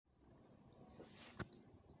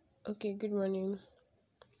Okay, good morning,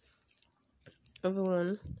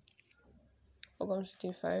 everyone. Welcome to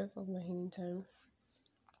day 5 of my healing time.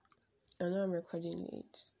 I know I'm recording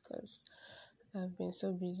late because I've been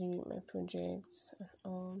so busy with my projects and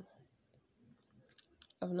all.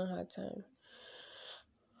 I've not had time.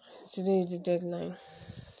 Today is the deadline,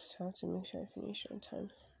 so I have to make sure I finish on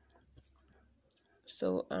time.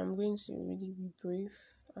 So I'm going to really be brief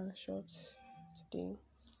and short today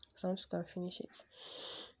because I want to go and finish it.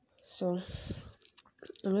 So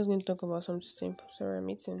I'm just going to talk about something simple. Sorry, I'm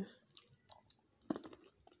eating.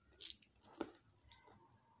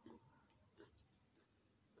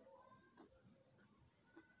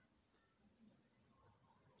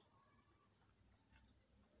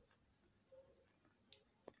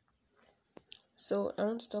 So I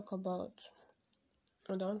want to talk about,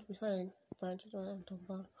 before I branch into what I want to talk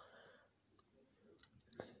about,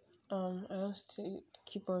 I want to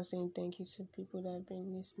keep on saying thank you to people that have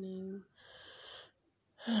been listening.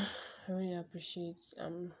 I really appreciate.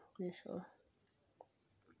 I'm grateful.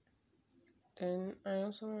 Then I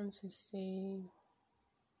also want to say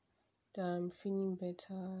that I'm feeling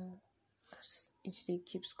better as each day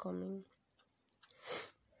keeps coming.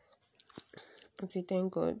 I say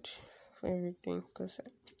thank God for everything because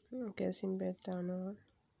I'm getting better now.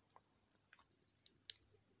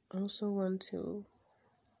 I also want to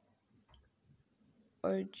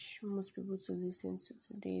urge most people to listen to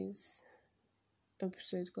today's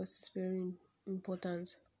episode because it's very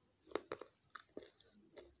important.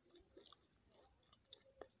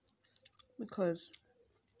 Because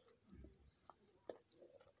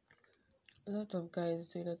a lot of guys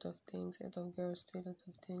do a lot of things, a lot of girls do a lot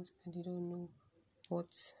of things, and they don't know what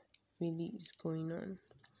really is going on.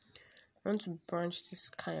 I want to branch this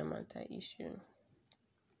Kaya Mata issue.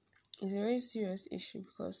 It's a very serious issue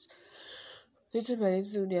because little by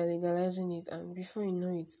little they are legalizing it, and before you know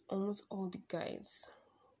it, almost all the guys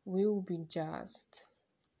will be jazzed,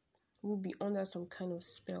 will be under some kind of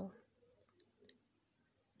spell.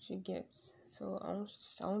 She gets. So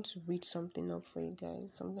I want to read something up for you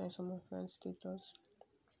guys. Something some of my friends status.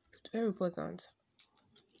 It's very important.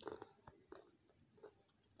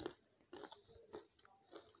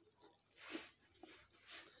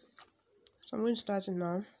 So I'm going to start it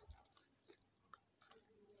now.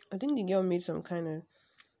 I think the girl made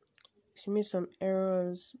she made some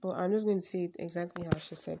errors, but I'm just going to say it exactly how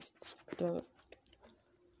she said it. The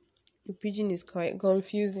pidgin is quite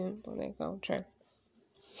confusing, but I'll try.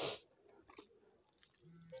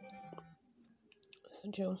 So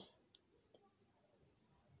Joe.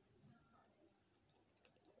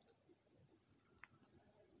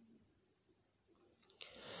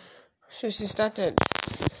 So she started.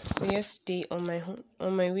 So yesterday on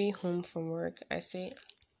my way home from work, I see.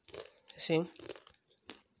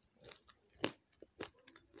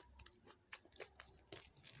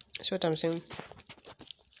 That's what I'm saying.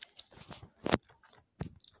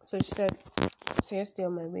 So she said, so yesterday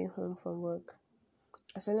on my way home from work,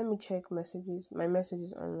 I said, let me check my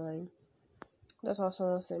messages online. That's how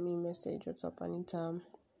someone sent me a message. What's up, Anita?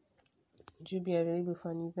 Would you be available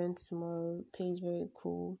for an event tomorrow? Pay is very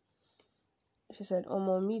cool. She said,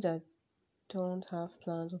 me that don't have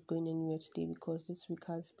plans of going anywhere today because this week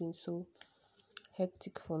has been so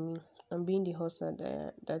hectic for me. And being the host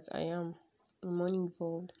that I am, money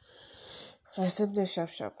involved. I accepted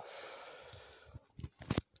sharp.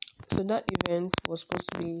 So that event was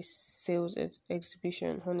supposed to be sales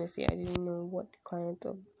exhibition. Honestly, I didn't know what the client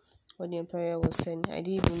or what the employer was saying. I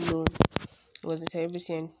didn't even know it was a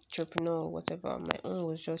celebrity entrepreneur or whatever. My own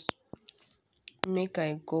was just make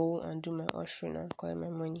I go and do my ushering and collect my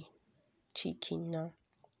money. Cheeky now.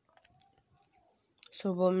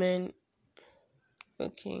 So, but men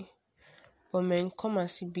come and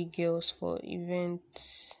see big girls for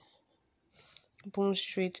events. Boom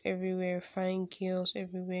straight everywhere, fine girls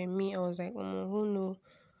everywhere. Me, I was like, who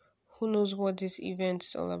knows what this event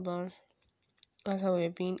is all about? That's how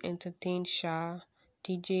we're being entertained,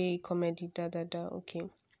 DJ, comedy, okay.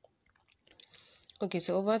 Okay,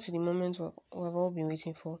 so over to the moment we've all been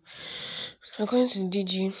waiting for. According to the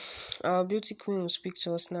DG, our beauty queen will speak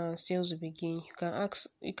to us now and sales will begin.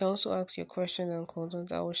 You can also ask your questions and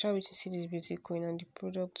content. I will share with you see this beauty queen and the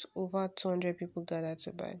product over 200 people gathered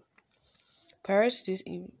to buy. Prior to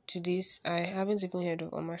this, I haven't even heard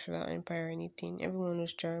of Omashala Empire or anything. Everyone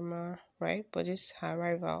knows Jarima, right? But this her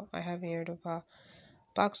rival. I haven't heard of her.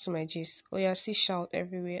 Back to my gist. Oyasi shout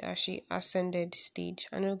everywhere as she ascended the stage.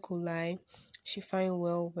 I don't go lie. She fine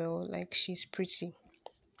well, like she's pretty.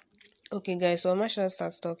 Okay guys, so Omashala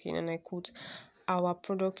starts talking and I quote, our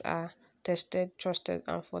products are tested, trusted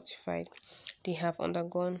and fortified. they have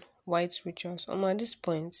undergone white rituals. At this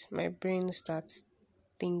point, my brain starts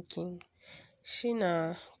thinking,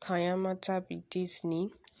 Shina Kayamata be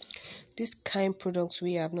Disney. This kind products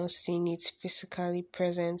we have not seen it physically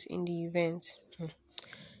present in the event.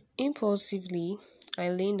 Impulsively, I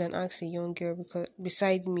leaned and asked a young girl because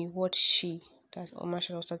beside me what that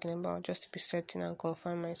Omasha was talking about, just to be certain and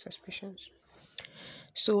confirm my suspicions.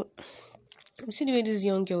 So you see the way this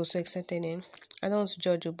young girl was so excited then. I don't want to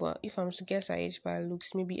judge her, but if I'm to guess her age by her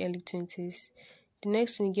looks, maybe early 20s. The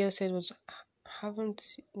next thing the girl said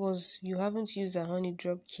was you haven't used a honey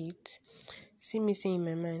drop kit. See me saying in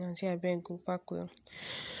my mind and say I better go back well.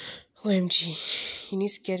 OMG, you need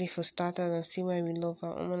to get it for starters and see why we love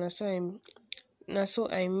her.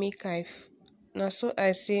 So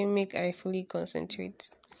I say make I fully concentrate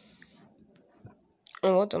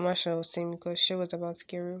on what Omasha was saying because she was about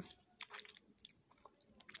scary.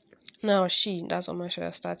 Now that's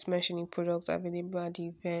Omasha, starts mentioning products available at the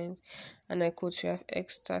event, and I quote, we have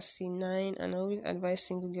Ecstasy 9, and I always advise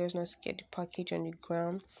single girls not to get the package on the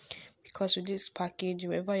ground because with this package,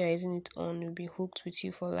 whoever you're using it on will be hooked with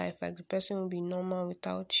you for life. Like the person will be normal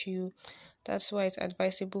without you. That's why it's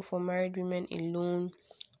advisable for married women alone.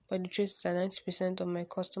 But the truth is that 90% of my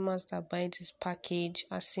customers that buy this package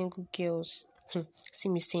are single girls. See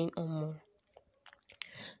me saying more.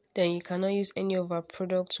 Then you cannot use any of our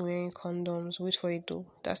products wearing condoms. Wait for it though.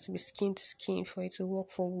 It has to be skin to skin for it to work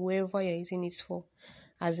for whoever you're using it for.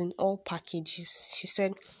 As in all packages. She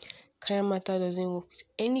said Kayamata doesn't work with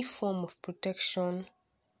any form of protection.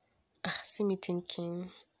 See me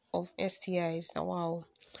thinking of STIs. Wow.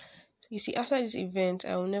 You see, after this event,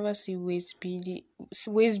 I will never see waist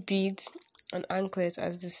beads and anklets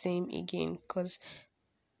as the same again because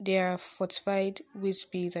they are fortified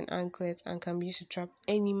waist beads and anklets and can be used to trap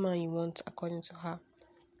any man you want, according to her.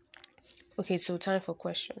 Okay, so time for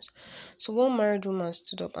questions. So one married woman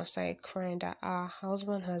stood up and started crying that her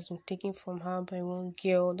husband has been taken from her by one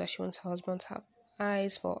girl that she wants her husband to have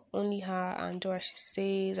eyes for only her and do as she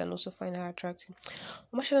says and also find her attractive.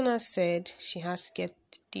 Mashana said she has to get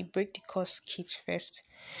the break the curse kit first.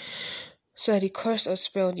 So at the curse or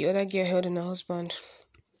spell, the other girl held on her husband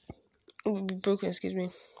would be broken,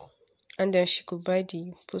 and then she could buy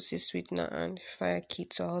the pussy sweetener and fire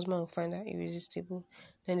kit so her husband would find her irresistible.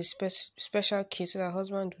 Then the special kit so that her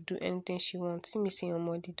husband would do anything she wants. See me saying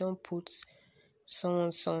they don't put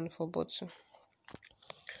someone's son for bottle.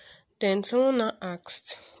 Then someone now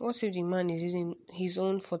asked, what if the man is using his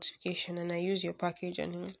own fortification and I use your package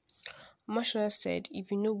on him? Marshall said,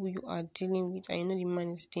 if you know who you are dealing with and you know the man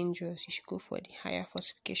is dangerous, you should go for the higher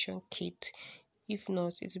fortification kit. If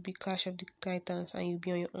not, it will be Clash of the Titans and you'll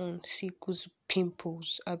be on your own. See goose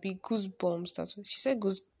pimples. I'll be goosebumps. That's what she said,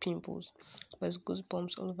 goose pimples. But it's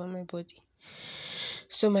goosebumps all over my body.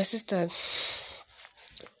 So my sisters,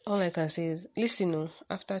 all I can say is, listen,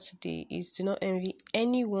 after today is do not envy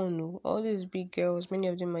anyone. All these big girls, many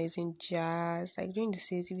of them are using jazz. Like during the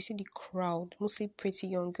sales, if you see the crowd, mostly pretty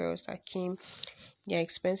young girls that came, their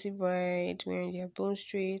expensive bride, wearing their Bone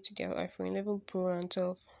Street, their iPhone 11 Pro and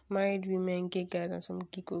 12. Married women, gay guys, and some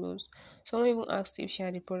gigolos. Someone even asked if she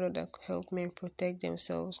had a product that could help men protect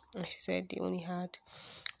themselves, and she said they only had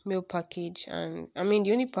male package, and the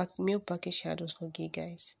only male package she had was for gay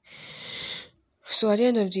guys. So at the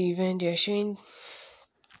end of the event, they are showing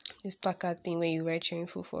this placard thing where you write sharing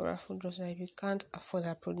food for raffle. Just like if you can't afford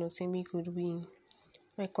her product, maybe could win.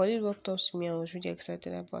 My colleague walked up to me and was really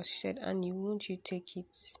excited about it. She said, Annie, won't you take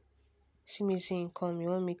it? See me saying, come, you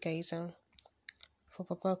won't make a exam for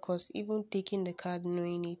Papa, cause even taking the card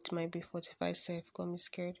knowing it might be 45 self got me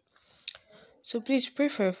scared. So please pray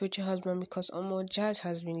for your future husband because jazz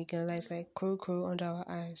has been legalized like kuro under our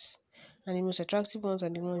eyes. And the most attractive ones are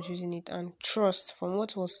the ones using it. And trust, from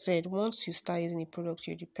what was said, once you start using the product,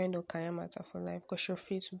 you depend on Kayamata for life because your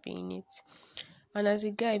faith will be in it. And as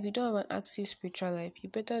a guy, if you don't have an active spiritual life, you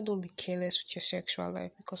better don't be careless with your sexual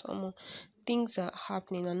life because things are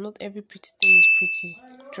happening and not every pretty thing is pretty.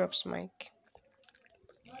 Drops mic.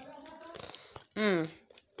 I'm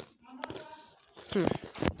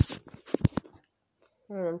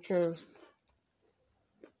trying.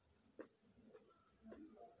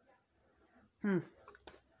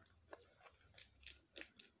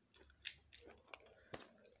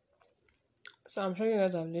 So I'm sure you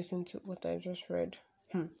guys have listened to what I just read.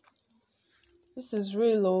 This is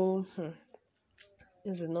real low.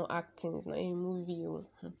 This is not acting. It's not a movie.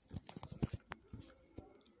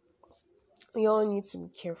 We all need to be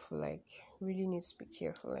careful. Like, really need to be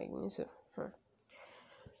careful. Like, we need to.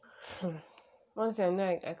 Once I know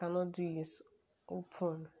I cannot do this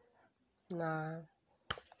open. Nah.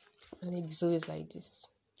 And it's always like this.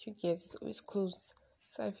 check yes, it's always closed.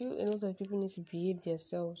 So I feel a lot of people need to behave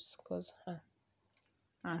themselves because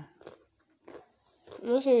I'm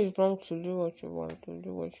not saying it's wrong to do what you want,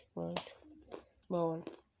 but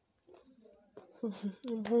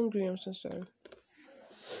I'm hungry. I'm so sorry.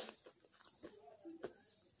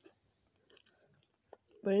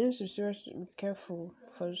 But you need to seriously be careful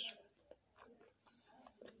because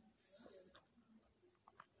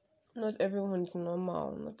not everyone is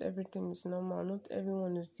normal. Not everything is normal. Not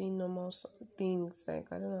everyone is doing normal things. Like,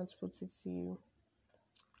 I don't know how to put it to you.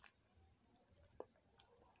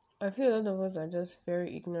 I feel a lot of us are just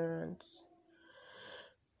very ignorant.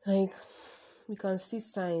 Like, we can see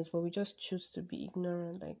signs, but we just choose to be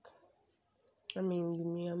ignorant. Like, I mean, you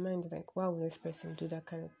may mind like, why would this person do that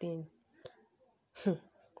kind of thing?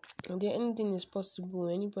 And then anything is possible.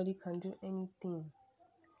 Anybody can do anything.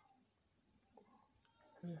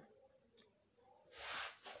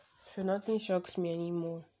 So nothing shocks me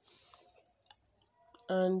anymore.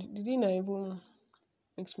 And the thing that even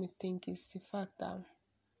makes me think is the fact that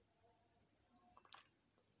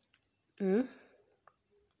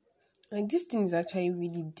like this thing is actually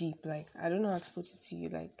really deep. Like, I don't know how to put it to you.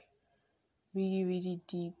 Like, really, really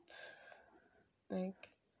deep. Like,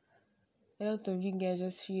 a lot of you guys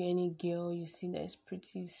just feel any girl you see that is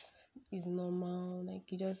pretty is normal.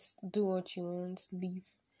 Like, you just do what you want, leave.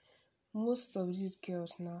 Most of these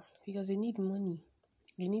girls now, because they need money,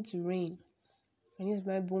 you need to reign. I need to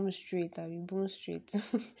buy Boom Straight. I will Boom Straight.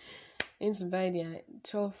 I need to buy their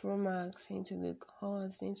 12 Pro Max. I need to look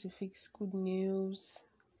hot. I need to fix good nails.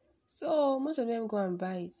 So most of them go and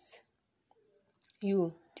buy it.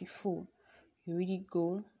 You, the fool, you really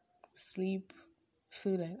go, sleep,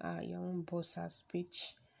 feel like you're one boss ass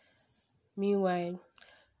bitch. Meanwhile,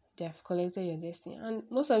 they have collected your destiny. And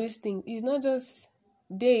most of these things, it's not just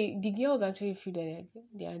the girls actually feel that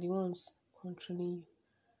they are the ones controlling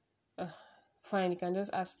you. Fine, you can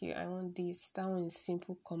just ask you, I want this. That one is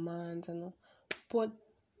simple commands and all. But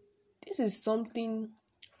this is something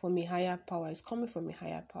from a higher power. It's coming from a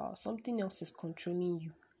higher power. Something else is controlling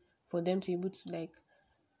you for them to be able to like.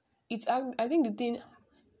 I think the thing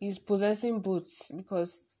is possessing both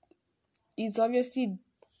because it's obviously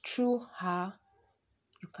through her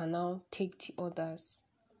you can now take the others.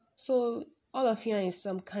 So all of you are in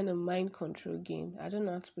some kind of mind control game. I don't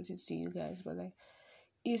know how to put it to you guys, but like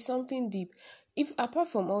it's something deep. If apart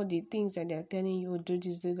from all the things that they're telling you, do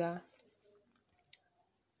this, do that,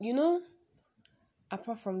 you know,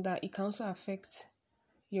 apart from that, it can also affect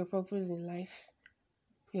your purpose in life,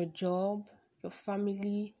 your job, your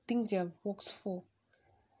family, things you have worked for.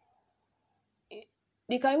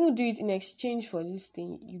 They can even do it in exchange for this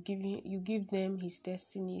thing. You give them his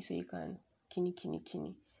destiny so you can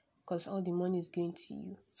kini, because all the money is going to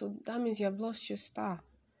you. So that means you have lost your star.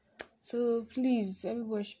 So please,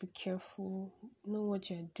 everybody should be careful. Know what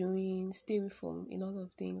you're doing. Stay away from a lot of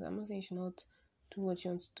things. I'm not saying you should not do what you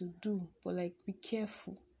want to do, but like be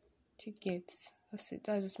careful. Check it. That's it.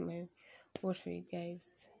 That's just my word for you guys.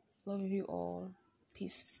 Love you all.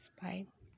 Peace. Bye.